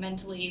to, so I'm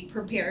mentally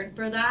prepared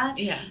for that.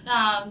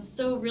 Yeah.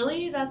 So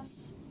really,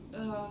 that's,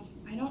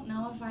 I don't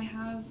know if I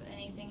have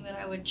anything that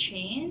I would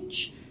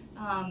change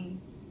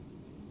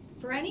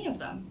for any of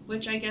them,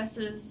 which I guess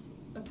is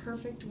a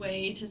perfect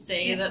way to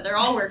say that they're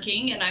all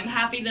working, and I'm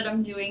happy that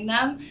I'm doing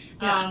them,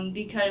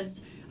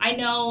 because I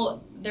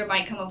know there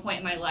might come a point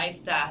in my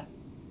life that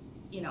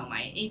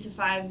my 8 to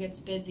 5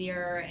 gets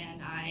busier,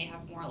 and I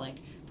have more like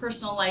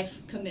personal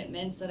life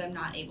commitments that I'm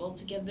not able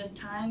to give this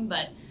time.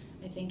 But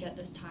I think at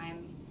this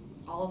time,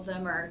 all of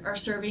them are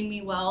serving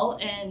me well,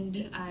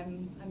 and I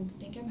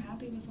think I'm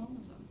happy with all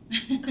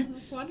of them. Oh,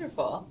 that's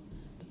wonderful.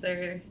 Is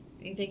there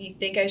anything you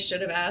think I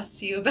should have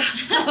asked you about?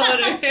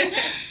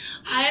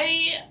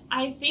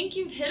 I think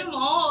you've hit them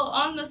all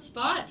on the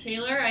spot,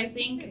 Taylor. I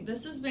think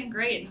this has been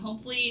great, and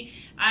hopefully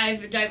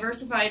I've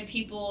diversified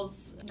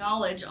people's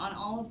knowledge on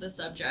all of the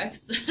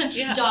subjects.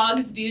 Yeah.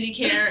 Dogs, beauty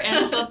care,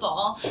 and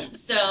football.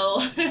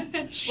 So,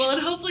 well,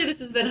 and hopefully this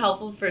has been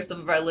helpful for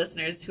some of our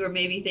listeners who are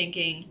maybe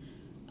thinking,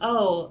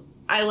 oh,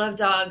 I love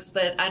dogs,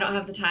 but I don't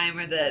have the time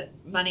or the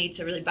money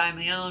to really buy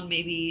my own.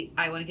 Maybe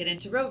I want to get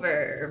into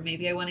Rover, or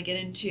maybe I want to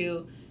get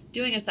into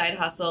doing a side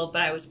hustle,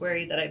 but I was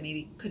worried that I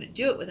maybe couldn't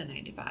do it with a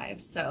 9 to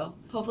 5. So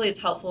hopefully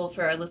it's helpful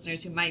for our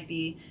listeners who might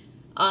be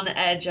on the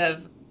edge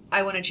of,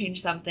 I want to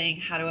change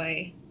something. How do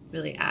I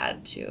really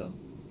add to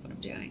what I'm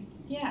doing?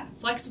 Yeah,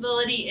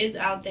 flexibility is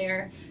out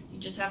there. You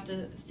just have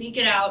to seek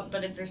it out.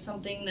 But if there's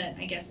something that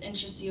I guess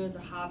interests you as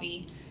a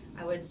hobby,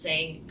 I would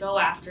say go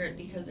after it,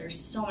 because there's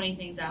so many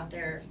things out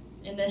there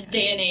in this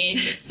day and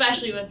age,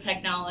 especially with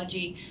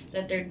technology,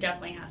 that there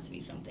definitely has to be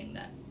something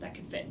that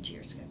could fit into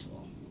your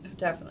schedule.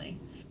 Definitely.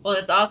 Well,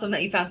 it's awesome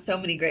that you found so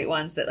many great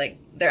ones that, like,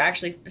 they're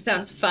actually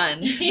sounds fun.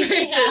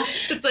 Yeah. So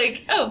it's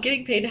like, oh,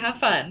 getting paid to have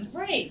fun.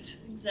 Right,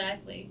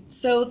 exactly.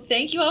 So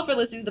thank you all for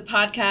listening to the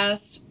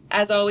podcast.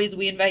 As always,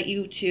 we invite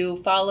you to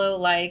follow,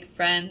 like,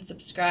 friend,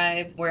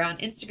 subscribe. We're on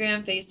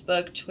Instagram,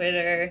 Facebook,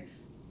 Twitter,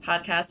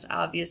 podcast,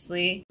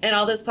 obviously. And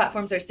all those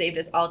platforms are saved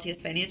as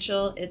Altius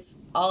Financial.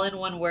 It's all in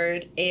one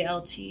word,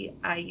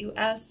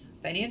 ALTIUS,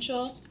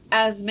 Financial.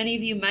 As many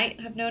of you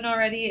might have known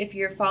already, if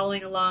you're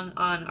following along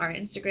on our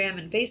Instagram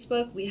and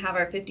Facebook, we have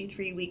our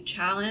 53-week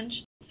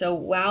challenge. So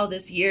wow,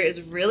 this year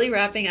is really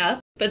wrapping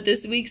up. But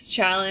this week's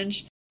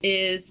challenge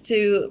is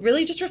to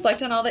really just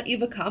reflect on all that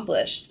you've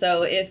accomplished.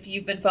 So if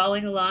you've been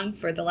following along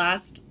for the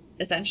last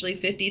essentially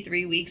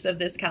 53 weeks of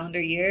this calendar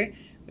year,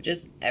 which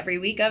is every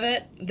week of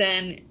it,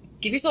 then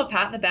give yourself a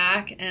pat on the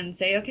back and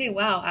say, okay,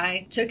 wow,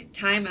 I took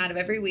time out of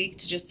every week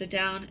to just sit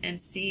down and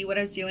see what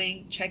I was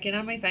doing, check in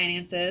on my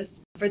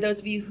finances. For those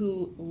of you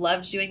who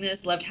loved doing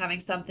this, loved having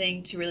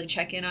something to really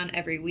check in on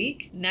every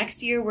week,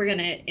 next year we're going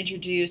to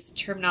introduce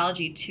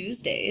Terminology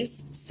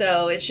Tuesdays.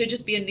 So it should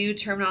just be a new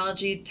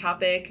terminology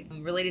topic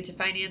related to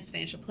finance,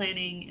 financial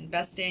planning,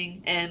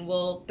 investing, and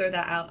we'll throw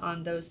that out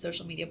on those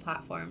social media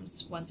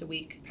platforms once a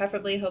week,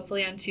 preferably,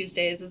 hopefully on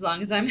Tuesdays, as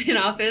long as I'm in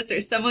office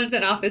or someone's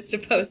in office to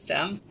post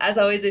them. As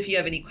always, if you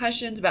have any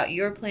questions about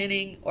your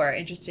planning or are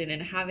interested in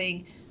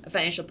having a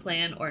financial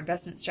plan or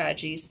investment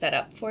strategy set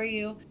up for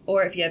you,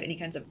 or if you have any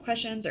kinds of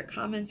questions or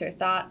comments or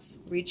thoughts,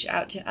 reach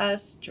out to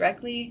us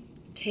directly,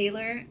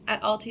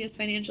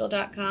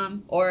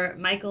 Taylor@altiusfinancial.com or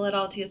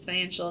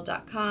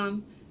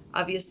Michael@altiusfinancial.com.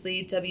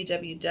 Obviously,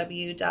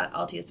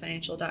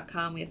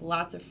 www.altiusfinancial.com. We have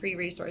lots of free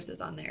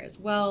resources on there as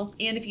well.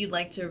 And if you'd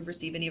like to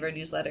receive any of our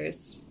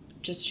newsletters,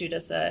 just shoot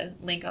us a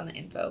link on the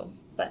info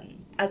button.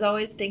 As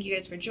always, thank you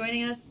guys for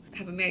joining us.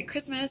 Have a Merry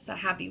Christmas, a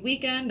happy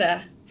weekend,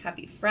 a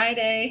happy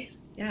Friday.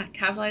 Yeah,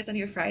 capitalize on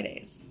your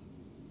Fridays.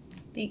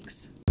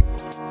 Thanks.